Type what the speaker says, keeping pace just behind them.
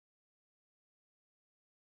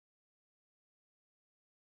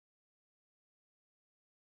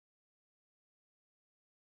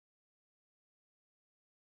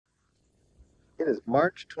It is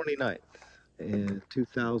March 29th in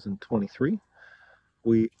 2023.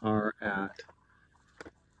 We are at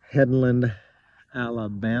Headland,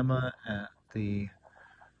 Alabama at the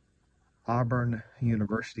Auburn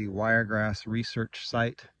University Wiregrass research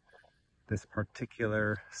site. This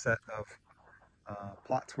particular set of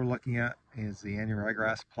plots we're looking at is the annual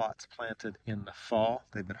ryegrass plots planted in the fall.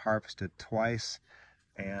 They've been harvested twice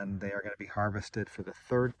and they are going to be harvested for the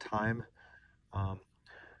third time.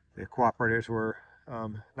 The cooperators were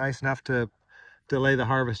nice enough to delay the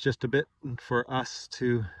harvest just a bit for us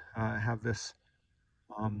to have this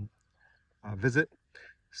visit.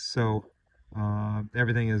 So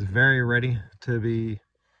everything is very ready to be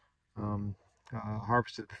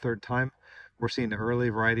harvested the third time. We're seeing the early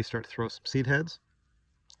variety start to throw some seed heads.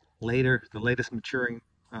 Later, the latest maturing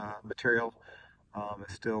material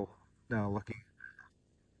is still looking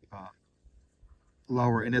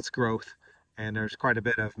lower in its growth, and there's quite a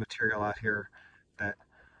bit of material out here that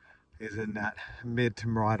is in that mid to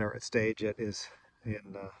moderate stage. It is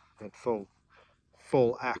in full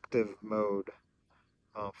active mode,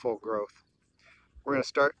 full growth. We're going to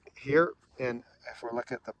start here, and if we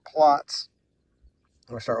look at the plots,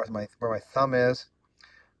 I'm going to start with where my thumb is,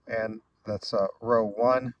 and that's row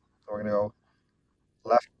 1. We're going to go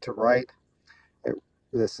left to right.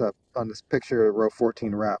 On this picture, row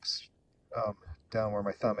 14 wraps down where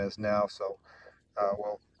my thumb is now, so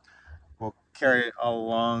we'll carry it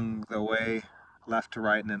along the way, left to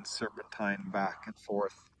right, and then serpentine back and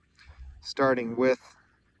forth, starting with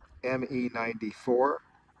ME94,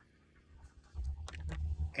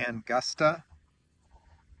 Angusta,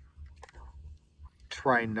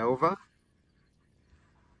 Trinova.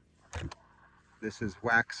 This is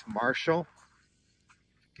Wax Marshall.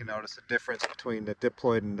 You can notice the difference between the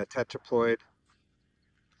diploid and the tetraploid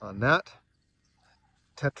on that.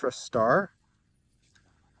 Tetra Star,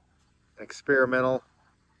 experimental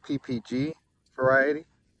PPG variety,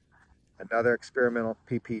 another experimental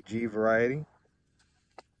PPG variety.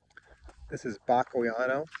 This is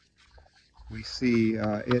Baquiano. We see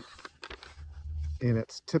it in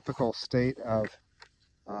its typical state of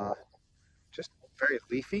just very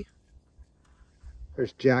leafy.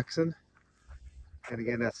 There's Jackson, and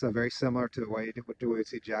again that's very similar to the way we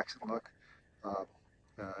see Jackson look.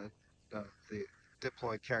 The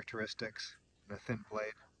diploid characteristics and a thin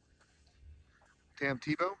blade. Tam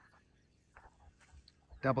Tebow,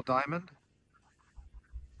 Double Diamond.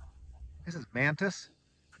 This is Mantis.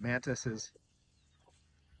 Mantis is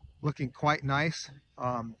looking quite nice.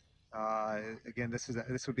 Again,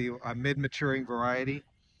 this would be a mid-maturing variety,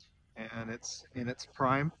 and it's in its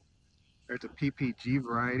prime. There's a PPG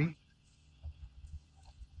variety.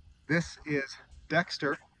 This is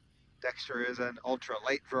Dexter. Dexter is an ultra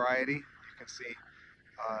late variety. You can see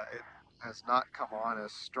it has not come on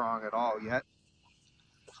as strong at all yet.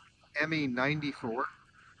 ME94. There's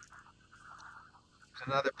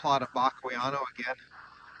another plot of Baquiano again.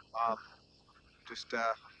 Just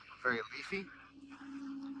very leafy.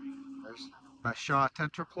 There's Bashaw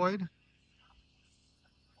tetraploid,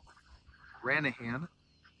 Ranahan,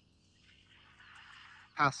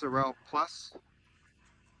 Passerelle Plus,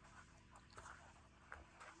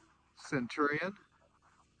 Centurion,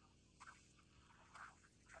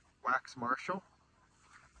 Wax Marshall,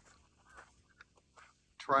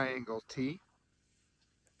 Triangle T,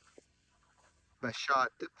 Bashaw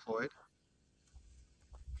diploid,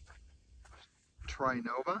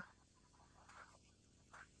 Trinova,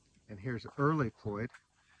 and here's early ploid.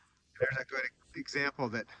 There's a good example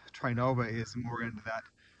that Trinova is more into that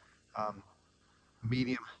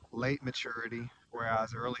medium late maturity,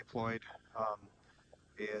 whereas early ploid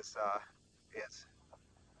is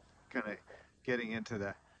kind of getting into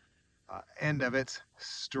the end of its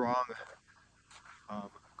strong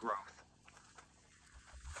growth.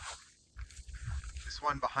 This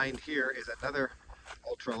one behind here is another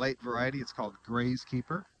ultra late variety. It's called Gray's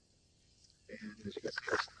Keeper, and as you can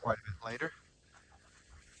see, it's quite a bit later.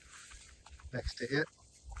 Next to it,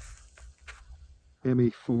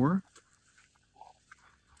 ME4,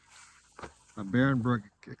 a Barenberg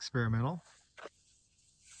experimental,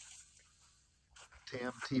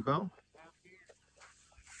 Tam Tebow.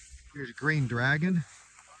 Here's Green Dragon.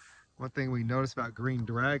 One thing we notice about Green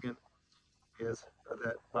Dragon is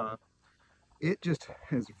that it just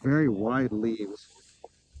has very wide leaves.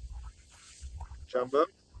 Jumbo,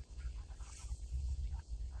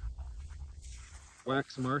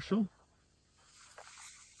 Wax Marshall,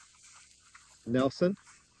 Nelson.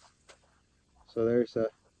 So there's a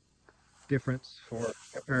difference for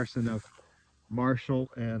comparison of Marshall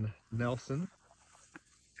and Nelson.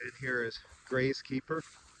 And here is Gray's Keeper.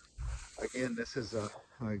 Again, this is a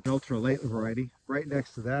ultra late variety. Right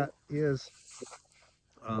next to that is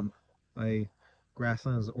a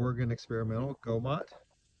Grasslands Oregon experimental Gomot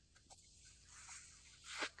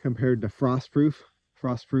compared to Frostproof.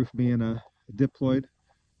 Frostproof being a diploid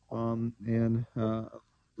and a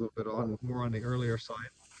little bit more on the earlier side.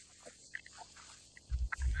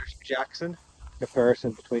 There's Jackson.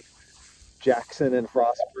 Comparison between Jackson and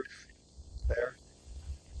Frostproof there.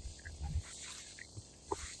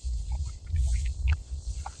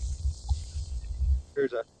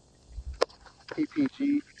 Here's a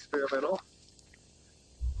PPG experimental.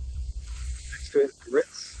 Next to it,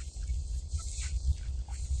 Grits.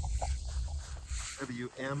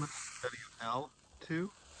 WMWL2.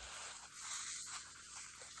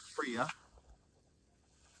 Freya.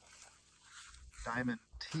 Diamond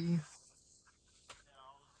T.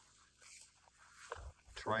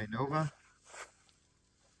 Trinova.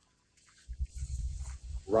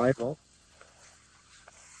 Rival.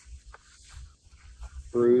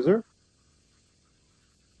 Bruiser.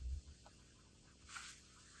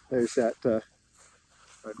 There's that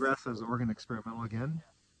Grasslands Oregon experimental again.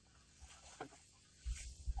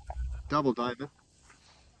 Double diamond.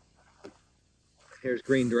 Here's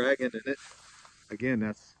Green Dragon in it. Again,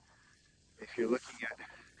 that's if you're looking at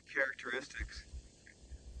characteristics.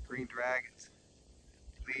 Green Dragon's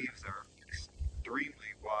leaves are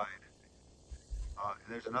extremely wide.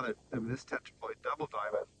 There's another. This tetraploid double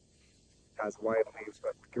diamond has wide leaves,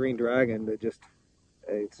 but Green Dragon, it just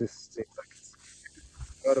seems like it's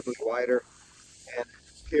notably wider. And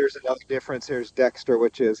here's another difference. Here's Dexter,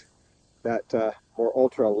 which is that more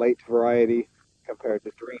ultra late variety compared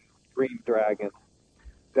to Green Dragon.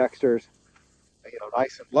 Dexter's,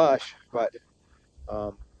 nice and lush, but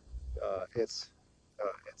it's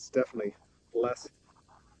definitely less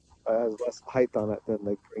has less height on it than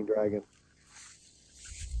the Green Dragon.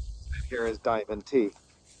 And here is Diamond T.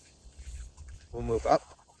 We'll move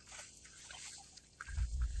up.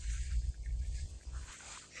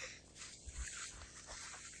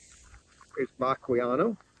 Here's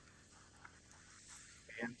Macquiano.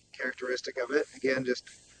 And characteristic of it, again, just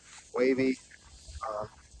wavy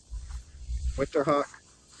Winterhawk.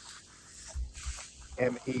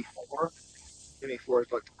 ME4.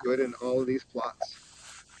 ME4's looked good in all of these plots.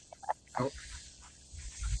 Oh.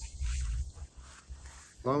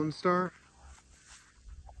 Lone Star.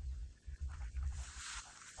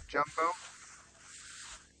 Jumbo.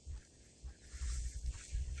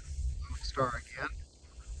 Lone Star again.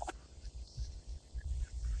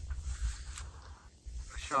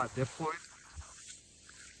 A shot diploid.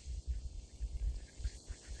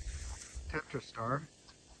 Tetrastar.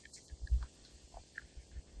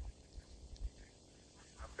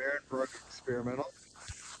 A Barenbrook experimental.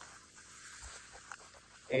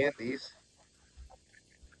 Andes.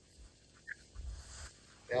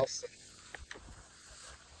 Nelson.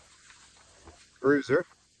 Bruiser.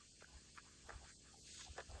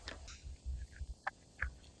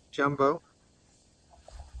 Jumbo.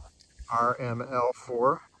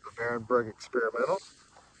 RML4, the Barenbrook experimental.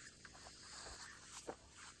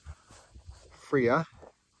 Freya.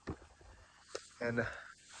 And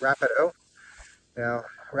Rapido. Now,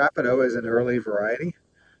 Rapido is an early variety,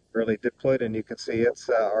 early diploid, and you can see it's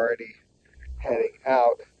already heading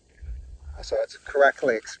out. So it's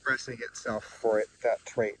correctly expressing itself for that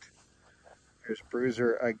trait. Here's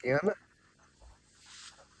Bruiser again.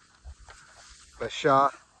 Basha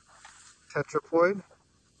tetraploid.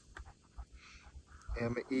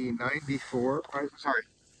 ME94, sorry,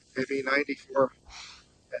 ME94.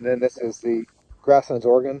 And then this is the Grasslands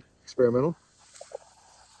Oregon experimental.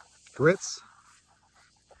 Grits.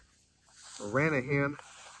 Ranahan.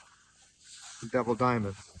 Double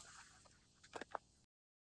diamond.